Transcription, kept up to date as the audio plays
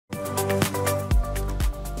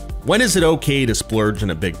When is it okay to splurge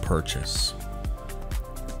on a big purchase?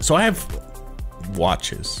 So I have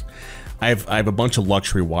watches. I have a bunch of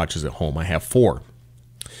luxury watches at home. I have 4.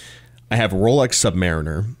 I have a Rolex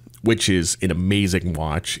Submariner, which is an amazing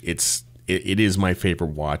watch. It is my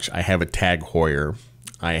favorite watch. I have a Tag Heuer.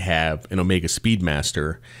 I have an Omega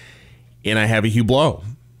Speedmaster, and I have a Hublot.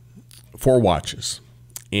 4 watches.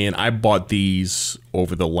 And I bought these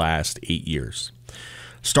over the last 8 years.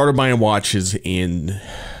 Started buying watches in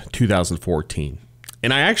 2014.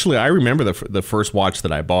 And I remember the first watch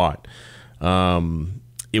that I bought.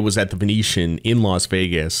 It was at the Venetian in Las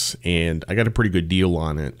Vegas, and I got a pretty good deal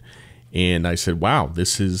on it. And I said, wow,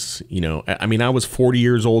 this is, I mean, I was 40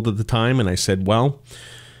 years old at the time, and I said, well,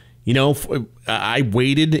 I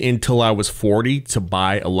waited until I was 40 to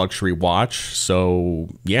buy a luxury watch. So,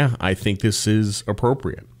 yeah, I think this is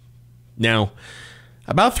appropriate. Now,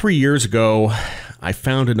 about 3 years ago, I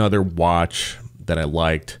found another watch that I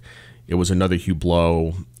liked. It was another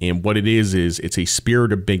Hublot, and what it is it's a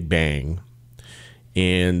Spirit of Big Bang,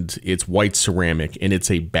 and it's white ceramic, and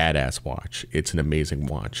it's a badass watch. It's an amazing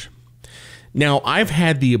watch. Now, I've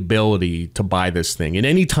had the ability to buy this thing at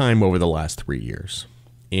any time over the last 3 years,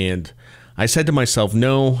 and I said to myself,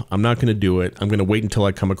 no, I'm not going to do it. I'm going to wait until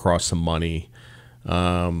I come across some money.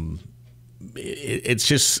 It's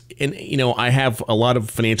just, and I have a lot of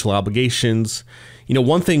financial obligations.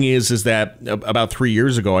 One thing is that about 3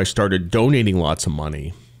 years ago, I started donating lots of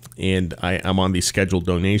money, and I'm on these scheduled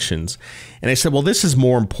donations. And I said, well, this is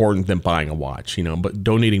more important than buying a watch, but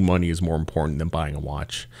donating money is more important than buying a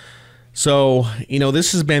watch. So,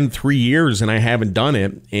 this has been 3 years and I haven't done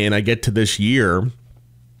it. And I get to this year,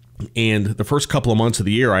 and the first couple of months of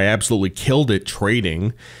the year, I absolutely killed it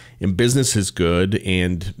trading, and business is good.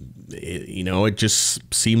 And, it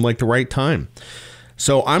just seemed like the right time.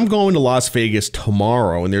 So I'm going to Las Vegas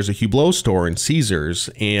tomorrow, and there's a Hublot store in Caesars,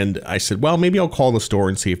 and I said, well, maybe I'll call the store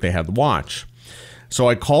and see if they have the watch. So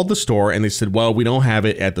I called the store, and they said, well, we don't have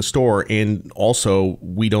it at the store, and also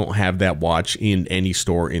we don't have that watch in any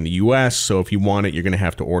store in the US, so if you want it, you're going to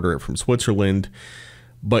have to order it from Switzerland.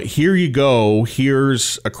 But here you go.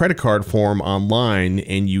 Here's a credit card form online,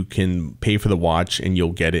 and you can pay for the watch, and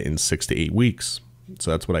you'll get it in 6 to 8 weeks. So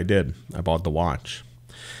that's what I did. I bought the watch,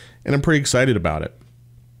 and I'm pretty excited about it.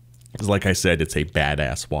 Because like I said, it's a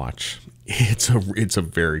badass watch. It's a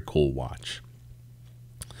very cool watch.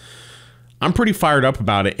 I'm pretty fired up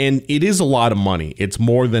about it, and it is a lot of money. It's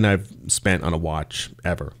more than I've spent on a watch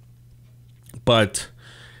ever. But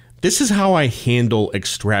this is how I handle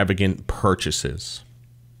extravagant purchases.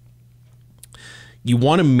 You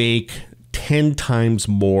want to make 10 times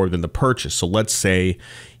more than the purchase. So let's say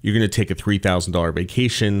you're going to take a $3,000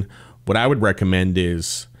 vacation. What I would recommend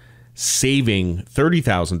is saving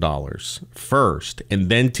 $30,000 first and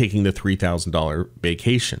then taking the $3,000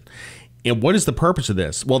 vacation. And what is the purpose of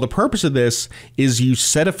this? Well, the purpose of this is you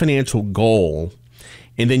set a financial goal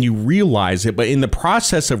and then you realize it. But in the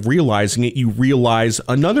process of realizing it, you realize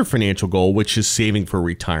another financial goal, which is saving for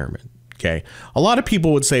retirement. Okay. A lot of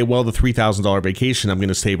people would say, well, the $3,000 vacation, I'm going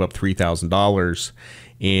to save up $3,000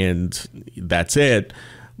 and that's it.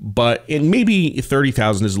 But maybe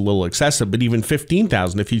 30,000 is a little excessive, but even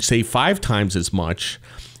 15,000, if you save 5 times as much,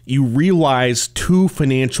 you realize 2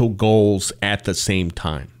 financial goals at the same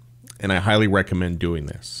time. And I highly recommend doing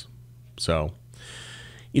this. So,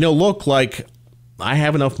 look, like I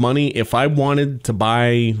have enough money. If I wanted to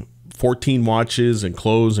buy 14 watches and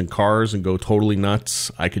clothes and cars and go totally nuts,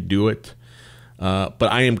 I could do it. But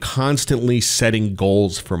I am constantly setting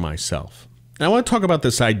goals for myself. And I want to talk about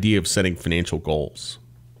this idea of setting financial goals.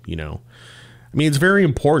 It's very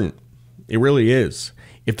important. It really is.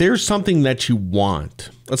 If there's something that you want,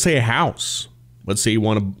 let's say a house, let's say you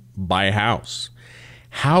want to buy a house.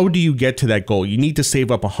 How do you get to that goal? You need to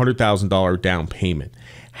save up $100,000 down payment.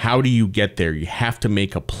 How do you get there? You have to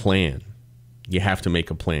make a plan. You have to make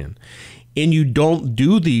a plan. And you don't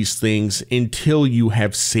do these things until you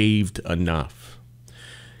have saved enough.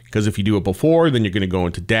 Because if you do it before, then you're going to go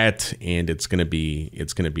into debt, and it's going to be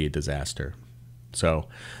a disaster. So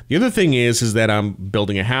the other thing is that I'm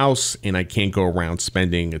building a house and I can't go around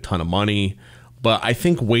spending a ton of money, but I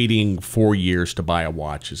think waiting 4 years to buy a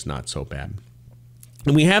watch is not so bad.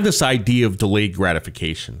 And we have this idea of delayed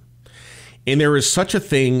gratification. And there is such a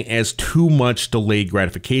thing as too much delayed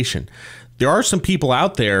gratification. There are some people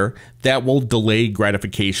out there that will delay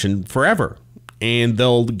gratification forever, and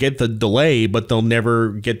they'll get the delay, but they'll never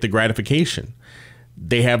get the gratification.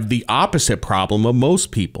 They have the opposite problem of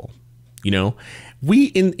most people. We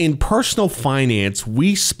in personal finance,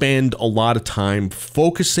 we spend a lot of time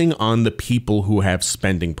focusing on the people who have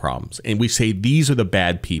spending problems. And we say these are the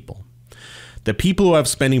bad people. The people who have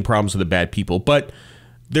spending problems are the bad people. But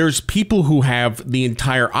there's people who have the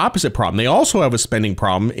entire opposite problem. They also have a spending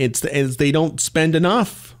problem. It's they don't spend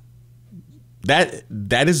enough. That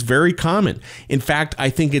is very common. In fact, I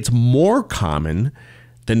think it's more common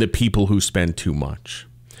than the people who spend too much.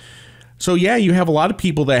 So yeah, you have a lot of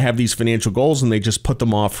people that have these financial goals and they just put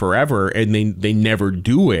them off forever and they never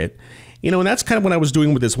do it. You know, and that's kind of what I was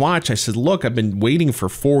doing with this watch. I said, look, I've been waiting for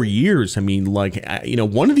 4 years. I mean, like, you know,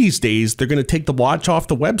 one of these days they're going to take the watch off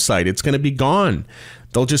the website. It's going to be gone.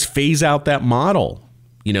 They'll just phase out that model,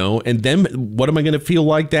 you know, and then what am I going to feel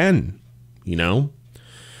like then? You know,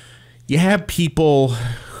 you have people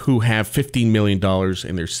who have $15 million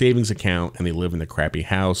in their savings account and they live in a crappy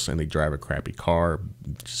house and they drive a crappy car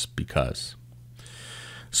just because.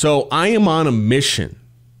 So I am on a mission.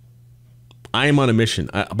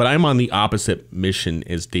 But I'm on the opposite mission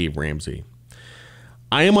as Dave Ramsey.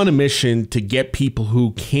 I am on a mission to get people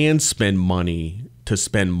who can spend money to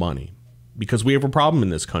spend money because we have a problem in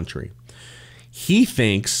this country. He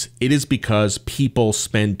thinks it is because people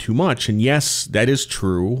spend too much. And yes, that is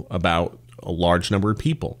true about a large number of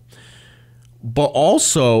people. But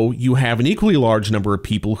also you have an equally large number of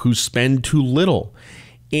people who spend too little.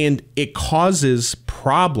 And it causes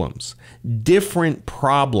problems, different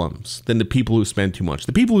problems than the people who spend too much.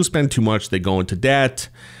 The people who spend too much, they go into debt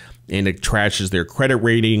and it trashes their credit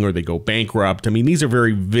rating or they go bankrupt. I mean, these are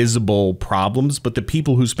very visible problems, but the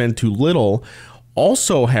people who spend too little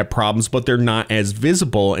also have problems, but they're not as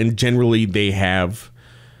visible. And generally they have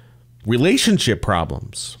relationship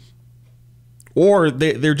problems. Or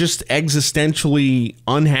they're just existentially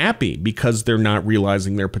unhappy because they're not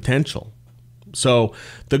realizing their potential. So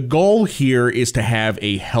the goal here is to have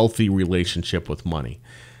a healthy relationship with money.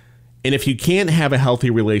 And if you can't have a healthy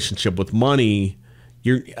relationship with money,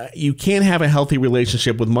 you can't have a healthy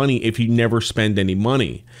relationship with money if you never spend any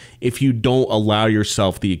money, if you don't allow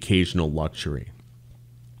yourself the occasional luxury.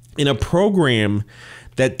 In a program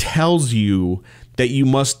that tells you that you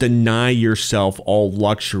must deny yourself all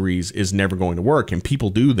luxuries is never going to work, and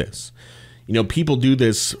people do this. You know, people do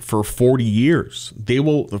this for 40 years. They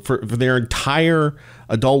will, for their entire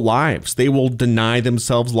adult lives, they will deny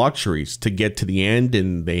themselves luxuries to get to the end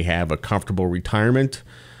and they have a comfortable retirement.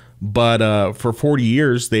 But for 40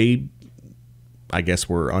 years, they, I guess,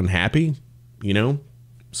 were unhappy, you know?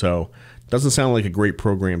 So it doesn't sound like a great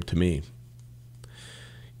program to me.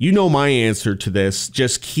 You know my answer to this.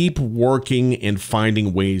 Just keep working and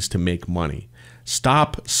finding ways to make money.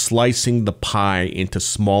 Stop slicing the pie into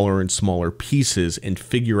smaller and smaller pieces and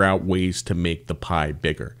figure out ways to make the pie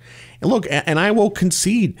bigger. And look, and I will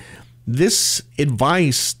concede, this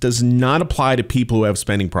advice does not apply to people who have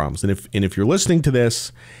spending problems. And if you're listening to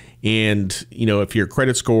this and, you know, if your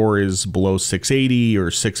credit score is below 680 or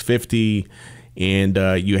 650 and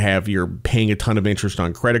you're paying a ton of interest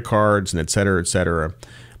on credit cards and et cetera,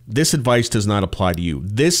 this advice does not apply to you.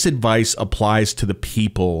 This advice applies to the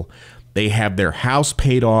people. They have their house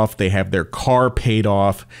paid off. They have their car paid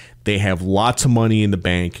off. They have lots of money in the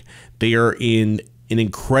bank. They are in an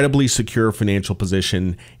incredibly secure financial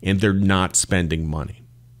position and they're not spending money.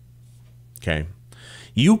 Okay.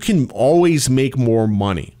 You can always make more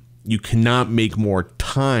money. You cannot make more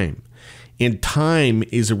time. And time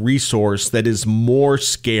is a resource that is more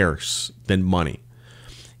scarce than money.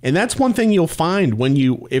 And that's one thing you'll find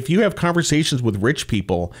if you have conversations with rich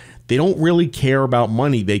people, they don't really care about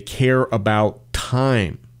money. They care about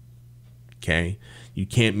time. Okay. You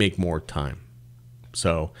can't make more time.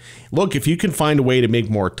 So look, if you can find a way to make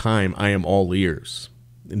more time, I am all ears.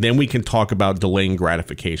 And then we can talk about delaying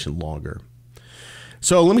gratification longer.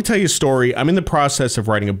 So let me tell you a story. I'm in the process of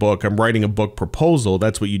writing a book. I'm writing a book proposal.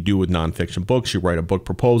 That's what you do with nonfiction books. You write a book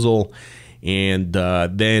proposal. And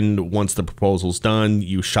then once the proposal's done,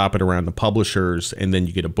 you shop it around the publishers, and then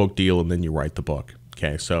you get a book deal, and then you write the book.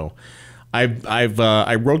 Okay, so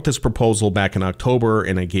I wrote this proposal back in October,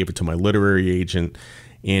 and I gave it to my literary agent,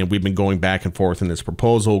 and we've been going back and forth in this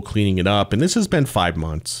proposal, cleaning it up, and this has been 5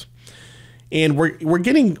 months. And we're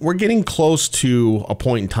getting close to a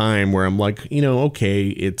point in time where I'm like, you know, okay,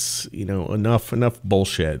 it's, you know, enough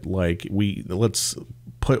bullshit. Like let's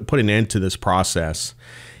put an end to this process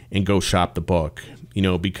and go shop the book, you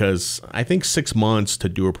know, because I think 6 months to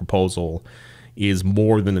do a proposal is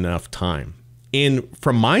more than enough time. And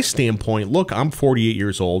from my standpoint, look, I'm 48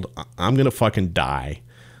 years old. I'm going to fucking die.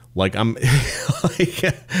 Like I'm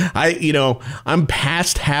I'm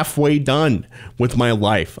past halfway done with my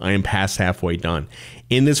life. I am past halfway done.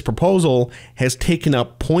 And this proposal has taken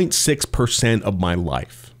up 0.6% of my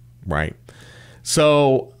life, right?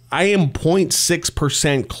 So I am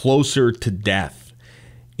 0.6% closer to death.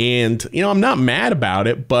 And, you know, I'm not mad about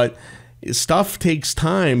it, but, stuff takes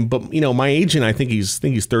time, but you know, my agent, I think he's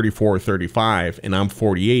 34 or 35 and I'm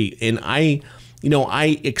 48, and I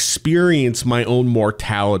experience my own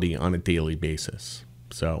mortality on a daily basis.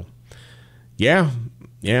 So yeah,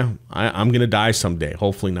 I'm going to die someday.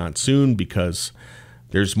 Hopefully not soon, because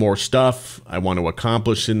there's more stuff I want to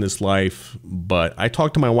accomplish in this life. But I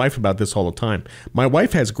talk to my wife about this all the time. My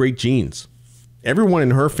wife has great genes. Everyone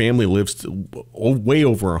in her family lives way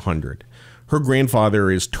over 100. Her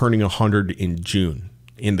grandfather is turning 100 in June.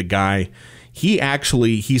 And the guy,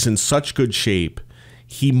 he's in such good shape,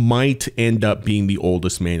 he might end up being the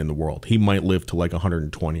oldest man in the world. He might live to like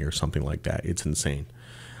 120 or something like that. It's insane.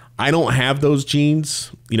 I don't have those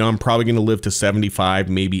genes. You know, I'm probably going to live to 75,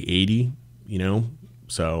 maybe 80, you know.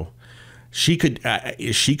 So she could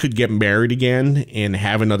get married again and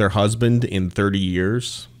have another husband in 30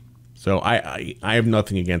 years. So I have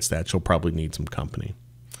nothing against that. She'll probably need some company.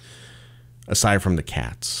 Aside from the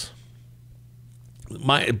cats.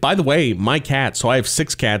 By the way, my cat, so I have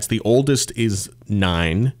 6 cats. The oldest is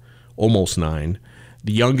 9, almost 9.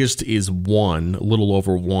 The youngest is 1, a little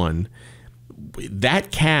over 1.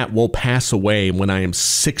 That cat will pass away when I am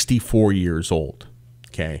 64 years old.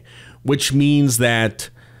 Okay. Which means that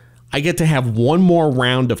I get to have one more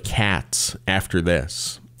round of cats after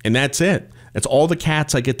this. And that's it. That's all the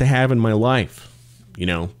cats I get to have in my life. You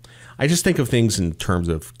know, I just think of things in terms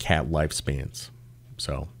of cat lifespans.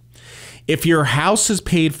 So if your house is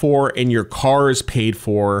paid for and your car is paid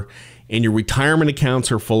for and your retirement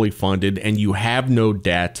accounts are fully funded and you have no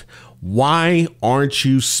debt, why aren't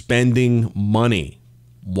you spending money?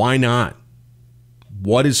 Why not?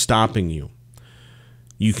 What is stopping you?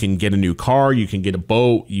 You can get a new car, you can get a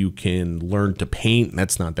boat, you can learn to paint.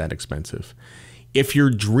 That's not that expensive. If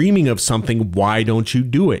you're dreaming of something, why don't you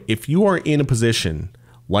do it? If you are in a position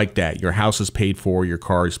like that, your house is paid for, your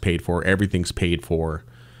car is paid for, everything's paid for,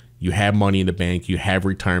 you have money in the bank, you have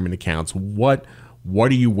retirement accounts, what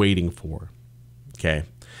are you waiting for? Okay.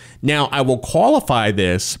 Now, I will qualify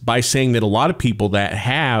this by saying that a lot of people that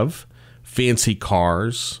have fancy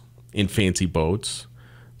cars and fancy boats,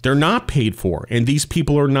 they're not paid for, and these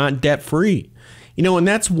people are not debt free. You know, and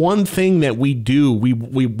that's one thing that we do. We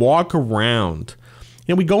walk around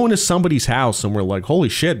and we go into somebody's house and we're like, holy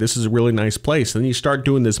shit, this is a really nice place. And then you start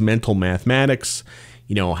doing this mental mathematics,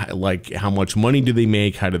 you know, like how much money do they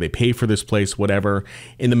make? How do they pay for this place? Whatever.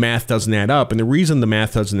 And the math doesn't add up. And the reason the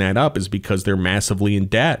math doesn't add up is because they're massively in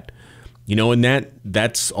debt. You know, and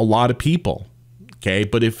that's a lot of people. Okay.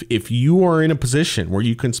 But if you are in a position where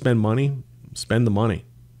you can spend money, spend the money.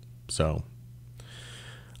 So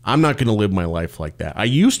I'm not going to live my life like that. I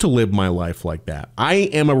used to live my life like that. I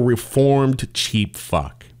am a reformed cheap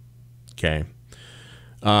fuck. Okay.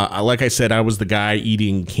 Like I said, I was the guy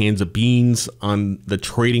eating cans of beans on the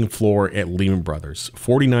trading floor at Lehman Brothers.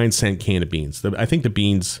 49-cent can of beans. I think the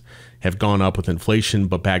beans have gone up with inflation,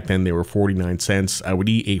 but back then they were 49 cents. I would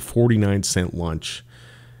eat a 49-cent lunch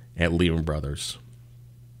at Lehman Brothers.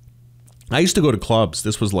 I used to go to clubs.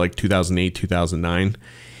 This was like 2008, 2009.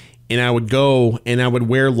 And I would go and I would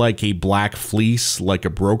wear like a black fleece, like a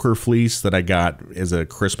broker fleece that I got as a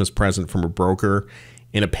Christmas present from a broker,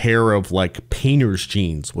 and a pair of like painter's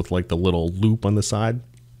jeans with like the little loop on the side.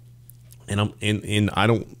 And I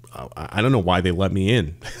don't know why they let me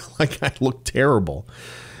in. Like, I looked terrible,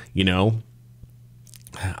 you know.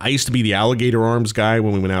 I used to be the alligator arms guy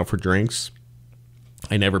when we went out for drinks.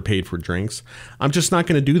 I never paid for drinks. I'm just not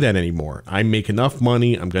going to do that anymore. I make enough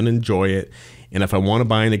money. I'm going to enjoy it. And if I want to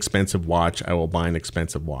buy an expensive watch, I will buy an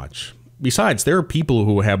expensive watch. Besides, there are people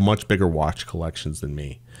who have much bigger watch collections than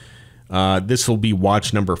me. This will be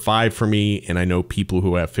watch number 5 for me, and I know people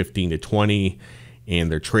who have 15 to 20, and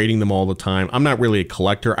they're trading them all the time. I'm not really a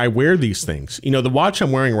collector. I wear these things. You know, the watch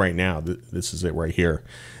I'm wearing right now, this is it right here.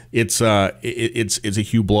 It's a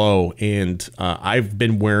Hublot, and I've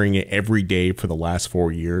been wearing it every day for the last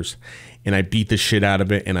 4 years, and I beat the shit out of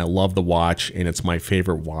it, and I love the watch, and it's my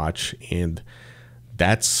favorite watch, and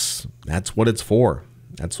that's what it's for.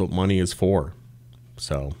 That's what money is for.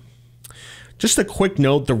 So, just a quick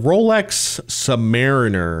note, the Rolex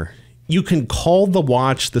Submariner, you can call the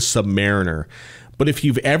watch the Submariner, but if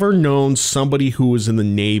you've ever known somebody who was in the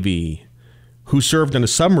Navy who served on a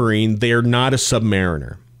submarine, they are not a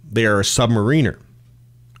submariner. They are a submariner.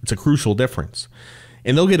 It's a crucial difference.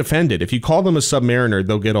 And they'll get offended. If you call them a submariner,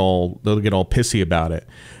 they'll get all pissy about it.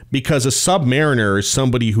 Because a submariner is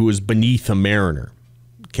somebody who is beneath a mariner.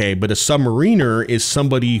 Okay, but a submariner is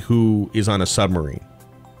somebody who is on a submarine.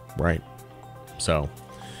 Right? So,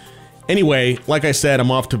 anyway, like I said,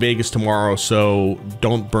 I'm off to Vegas tomorrow, so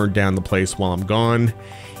don't burn down the place while I'm gone.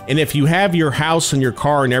 And if you have your house and your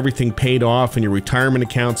car and everything paid off and your retirement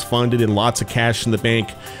accounts funded and lots of cash in the bank,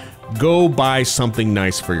 go buy something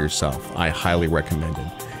nice for yourself. I highly recommend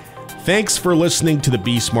it. Thanks for listening to the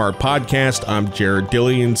Be Smart podcast. I'm Jared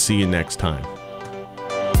Dillian. See you next time.